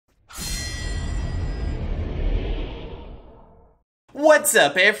What's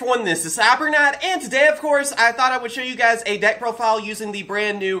up everyone, this is CyberKnight, and today of course I thought I would show you guys a deck profile using the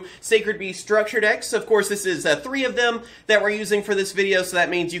brand new Sacred Beast structure decks. Of course this is 3 of them that we're using for this video, so that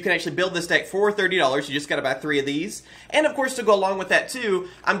means you can actually build this deck for $30, you just gotta buy 3 of these. And of course to go along with that too,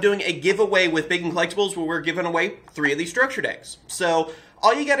 I'm doing a giveaway with BigNCollectibles where we're giving away 3 of these structure decks. So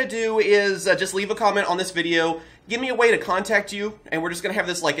all you gotta do is just leave a comment on this video, give me a way to contact you, and we're just going to have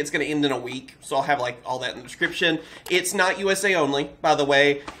this, like, it's going to end in a week, so I'll have, like, all that in the description. It's not USA only, by the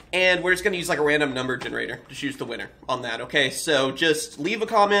way, and we're just going to use, like, a random number generator to choose the winner on that, okay? So just leave a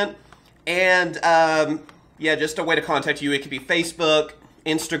comment, and, yeah, just a way to contact you. It could be Facebook,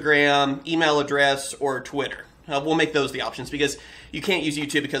 Instagram, email address, or Twitter. We'll make those the options because you can't use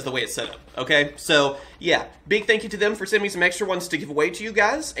YouTube because of the way it's set up, okay? So, yeah, big thank you to them for sending me some extra ones to give away to you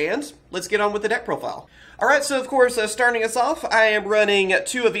guys, and let's get on with the deck profile. Alright, so of course, starting us off, I am running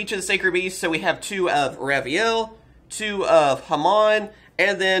 2 of each of the Sacred Beasts, so we have 2 of Raviel, 2 of Haman,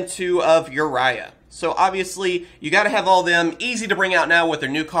 and then 2 of Uriah. So obviously, you gotta have all them easy to bring out now with their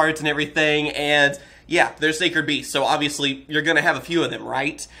new cards and everything, and yeah, they're Sacred Beasts, so obviously you're going to have a few of them,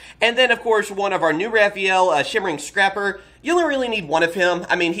 right? And then, of course, one of our new Raviel, Shimmering Scrapper. You only really need one of him.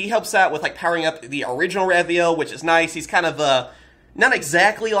 I mean, he helps out with, like, powering up the original Raviel, which is nice. He's kind of, not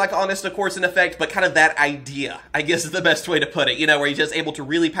exactly like Honest, of course, in effect, but kind of that idea, I guess is the best way to put it, you know, where you're just able to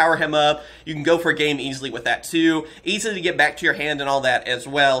really power him up. You can go for a game easily with that, too. Easy to get back to your hand and all that as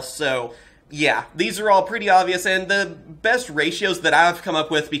well, so yeah, these are all pretty obvious, and the best ratios that I've come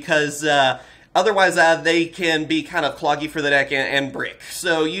up with because, otherwise, they can be kind of cloggy for the deck and brick.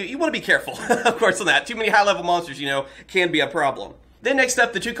 So you want to be careful, of course, on that. Too many high-level monsters, you know, can be a problem. Then next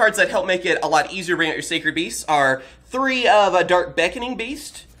up, the 2 cards that help make it a lot easier to bring out your Sacred Beasts are 3 of a Dark Beckoning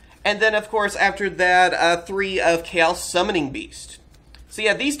Beast, and then, of course, after that, 3 of Chaos Summoning Beast. So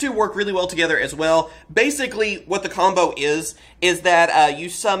yeah, these 2 work really well together as well. Basically, what the combo is that you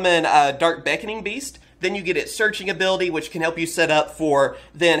summon Dark Beckoning Beast, then you get its searching ability, which can help you set up for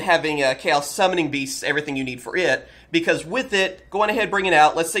then having Chaos Summoning Beasts, everything you need for it. Because with it, go on ahead, bring it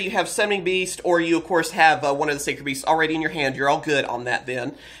out. Let's say you have Summoning Beast, or you, of course, have one of the Sacred Beasts already in your hand. You're all good on that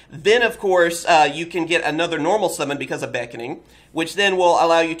then. Then, of course, you can get another normal summon because of Beckoning, which then will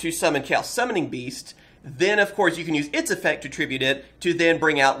allow you to summon Chaos Summoning Beast. Then, of course, you can use its effect to tribute it to then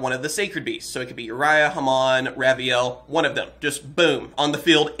bring out one of the Sacred Beasts. So it could be Uriah, Haman, Raviel, one of them. Just boom, on the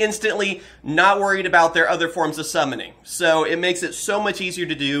field instantly, not worried about their other forms of summoning. So it makes it so much easier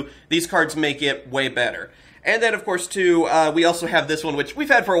to do. These cards make it way better. And then, of course, too, we also have this one, which we've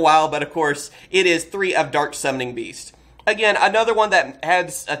had for a while, but of course, it is 3 of Dark Summoning Beast. Again, another one that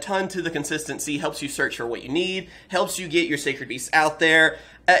adds a ton to the consistency, helps you search for what you need, helps you get your Sacred Beasts out there.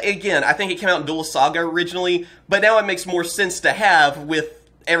 Again, I think it came out in Duelist Saga originally, but now it makes more sense to have with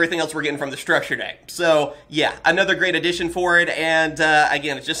everything else we're getting from the structure deck. So, yeah, another great addition for it, and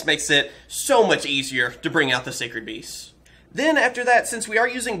again, it just makes it so much easier to bring out the Sacred Beasts. Then after that, since we are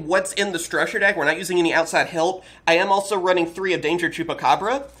using what's in the structure deck, we're not using any outside help, I am also running 3 of Danger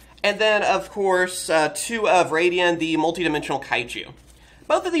Chupacabra, and then, of course, 2 of Radian, the multidimensional Kaiju.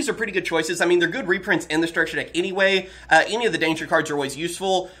 Both of these are pretty good choices. I mean, they're good reprints in the structure deck anyway. Any of the danger cards are always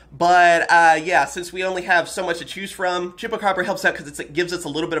useful. But, yeah, since we only have so much to choose from, Chupacabra helps out because it gives us a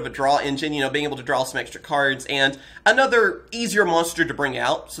little bit of a draw engine, you know, being able to draw some extra cards, and another easier monster to bring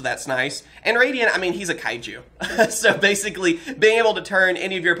out, so that's nice. And Radiant, I mean, he's a kaiju. So basically, being able to turn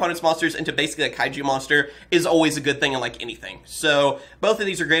any of your opponent's monsters into basically a kaiju monster is always a good thing in, like, anything. So both of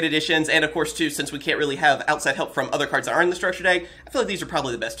these are great additions, and of course, too, since we can't really have outside help from other cards that are in the structure deck, I feel like these are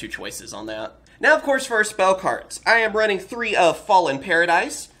probably the best 2 choices on that. Now, of course, for our spell cards, I am running 3 of Fallen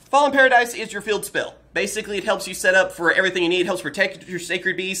Paradise. Fallen Paradise is your field spell. Basically, it helps you set up for everything you need, helps protect your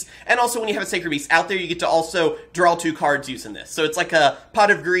Sacred Beast, and also when you have a Sacred Beast out there, you get to also draw 2 cards using this. So it's like a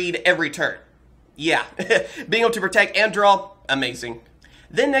Pot of Greed every turn. Yeah, being able to protect and draw, amazing.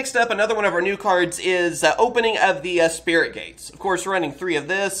 Then next up, another one of our new cards is Opening of the Spirit Gates. Of course, we're running 3 of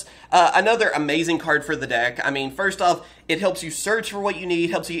this. Another amazing card for the deck. I mean, first off, it helps you search for what you need,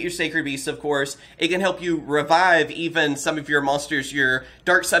 helps you get your Sacred Beasts, of course. It can help you revive even some of your monsters, your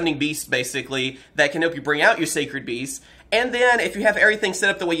Dark Summoning Beasts, basically, that can help you bring out your Sacred Beasts. And then, if you have everything set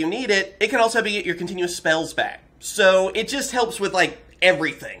up the way you need it, it can also help you get your continuous spells back. So, it just helps with, like,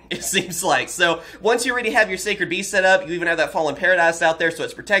 everything, it seems like. So once you already have your Sacred Beast set up, you even have that Fallen Paradise out there, so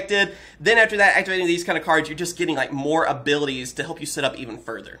it's protected. Then after that, activating these kind of cards, you're just getting like more abilities to help you set up even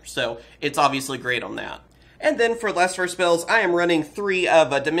further. So it's obviously great on that. And then for last 4 spells, I am running 3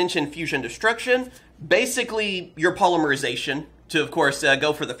 of Dimension Fusion Destruction. Basically, your polymerization to, of course,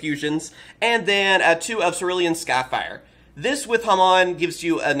 go for the fusions. And then 2 of Cerulean Skyfire. This with Haman gives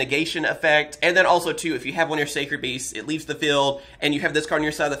you a negation effect, and then also too, if you have one of your Sacred Beasts, it leaves the field, and you have this card on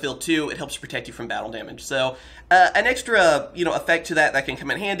your side of the field too, it helps protect you from battle damage. So an extra, effect to that can come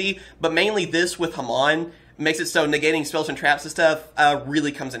in handy, but mainly this with Haman makes it so negating spells and traps and stuff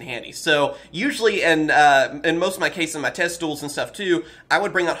really comes in handy. So usually, in most of my cases, in my test duels and stuff too, I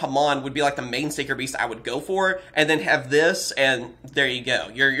would bring out Haman, would be like the main Sacred Beast I would go for, and then have this, and there you go.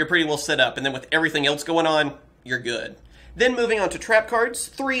 You're pretty well set up, and then with everything else going on, you're good. Then moving on to trap cards,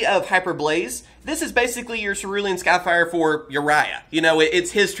 3 of Hyper Blaze. This is basically your Cerulean Skyfire for Uriah.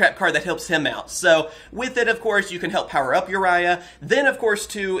 It's his trap card that helps him out. So with it, of course, you can help power up Uriah. Then, of course,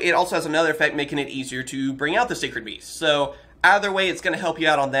 too, it also has another effect making it easier to bring out the Sacred Beast. So either way, it's going to help you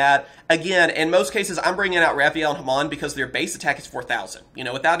out on that. Again, in most cases, I'm bringing out Raphael and Haman because their base attack is 4,000.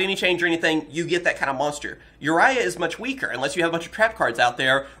 Without any change or anything, you get that kind of monster. Uriah is much weaker, unless you have a bunch of trap cards out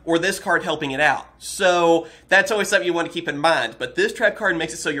there, or this card helping it out. So that's always something you want to keep in mind. But this trap card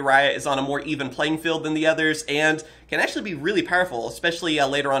makes it so Uriah is on a more even playing field than the others, and can actually be really powerful, especially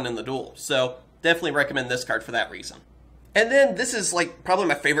later on in the duel. So definitely recommend this card for that reason. And then, this is probably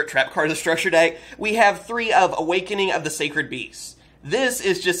my favorite trap card of the structure deck. We have 3 of Awakening of the Sacred Beasts. This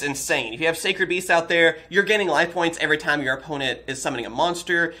is just insane. If you have Sacred Beasts out there, you're gaining life points every time your opponent is summoning a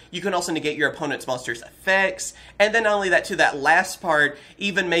monster. You can also negate your opponent's monster's effects. And then not only that, too, that last part,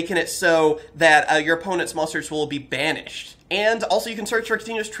 even making it so that your opponent's monsters will be banished. And also you can search for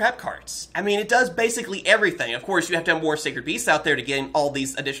continuous trap cards. I mean, it does basically everything. Of course, you have to have more Sacred Beasts out there to gain all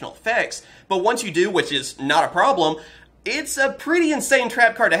these additional effects. But once you do, which is not a problem, it's a pretty insane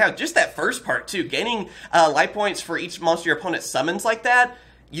trap card to have. Just that first part, too. Gaining life points for each monster your opponent summons like that,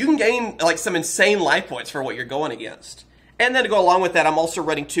 you can gain some insane life points for what you're going against. And then to go along with that, I'm also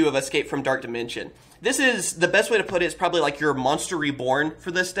running 2 of Escape from Dark Dimension. This is, the best way to put it is probably like your Monster Reborn for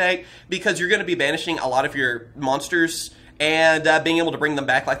this deck, because you're going to be banishing a lot of your monsters, and being able to bring them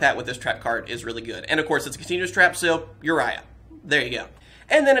back like that with this trap card is really good. And of course, it's a continuous trap, so Uriah. There you go.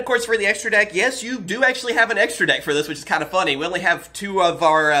 And then, of course, for the extra deck, yes, you do actually have an extra deck for this, which is kind of funny. We only have 2 of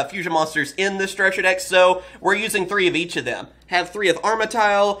our fusion monsters in this structure deck, so we're using 3 of each of them. Have 3 of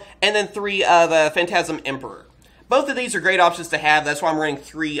Armityle, and then 3 of Phantasm Emperor. Both of these are great options to have. That's why I'm running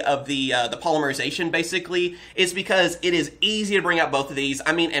 3 of the polymerization, basically. It's because it is easy to bring out both of these.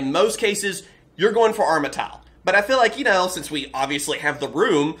 I mean, in most cases, you're going for Armityle. But I feel like, since we obviously have the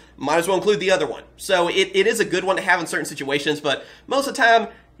room, might as well include the other one. So it is a good one to have in certain situations, but most of the time,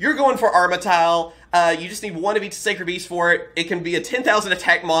 you're going for Armityle. You just need 1 of each Sacred Beast for it. It can be a 10,000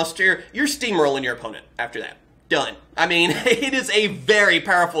 attack monster. You're steamrolling your opponent after that. Done. I mean, it is a very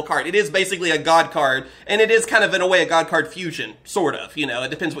powerful card. It is basically a god card, and it is kind of, in a way, a god card fusion, sort of.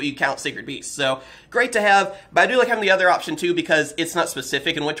 It depends what you count Sacred Beasts. So, great to have, but I do like having the other option, too, because it's not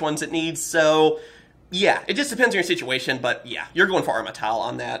specific in which ones it needs, so yeah, it just depends on your situation, but yeah, you're going for Armityle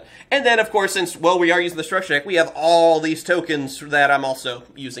on that. And then, of course, since, well, we are using the structure deck, we have all these tokens that I'm also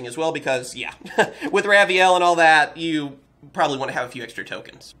using as well, because, yeah, with Raviel and all that, you probably want to have a few extra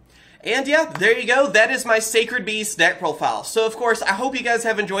tokens. And yeah, there you go. That is my Sacred Beast deck profile. So, of course, I hope you guys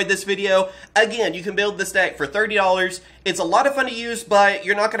have enjoyed this video. Again, you can build this deck for $30. It's a lot of fun to use, but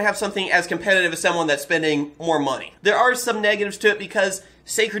you're not going to have something as competitive as someone that's spending more money. There are some negatives to it because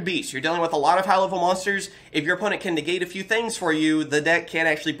Sacred Beast, you're dealing with a lot of high-level monsters. If your opponent can negate a few things for you, the deck can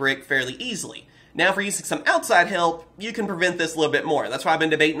actually brick fairly easily. Now, if we're using some outside help, you can prevent this a little bit more. That's why I've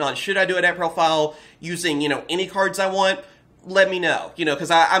been debating on, should I do a deck profile using, any cards I want? Let me know,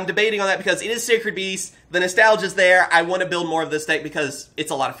 because I'm debating on that because it is Sacred Beast, the nostalgia's there, I want to build more of this deck because it's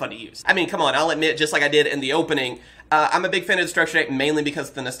a lot of fun to use. I mean, come on, I'll admit, just like I did in the opening, I'm a big fan of the structure deck mainly because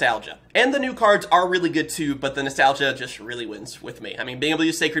of the nostalgia. And the new cards are really good too, but the nostalgia just really wins with me. I mean, being able to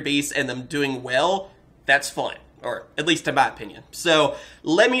use Sacred Beast and them doing well, that's fun. Or at least in my opinion. So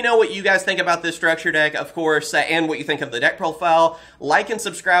let me know what you guys think about this structure deck, of course, and what you think of the deck profile. Like and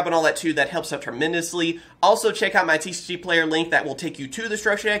subscribe and all that too, that helps out tremendously. Also check out my TCG player link that will take you to the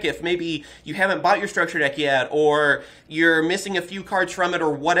structure deck if maybe you haven't bought your structure deck yet, or you're missing a few cards from it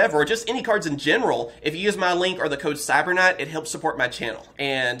or whatever, or just any cards in general. If you use my link or the code CyberKnight, it helps support my channel.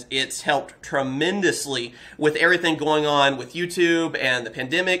 And it's helped tremendously with everything going on with YouTube and the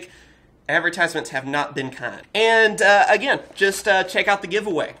pandemic. Advertisements have not been kind. And again, just check out the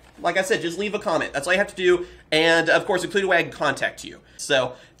giveaway. Like I said, just leave a comment. That's all you have to do. And of course, include a way I can contact you.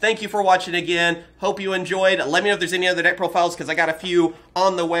 So thank you for watching again. Hope you enjoyed. Let me know if there's any other deck profiles because I got a few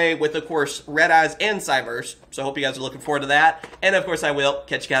on the way with, of course, Red Eyes and Cybers. So I hope you guys are looking forward to that. And of course, I will.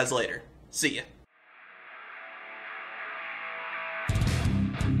 Catch you guys later. See ya.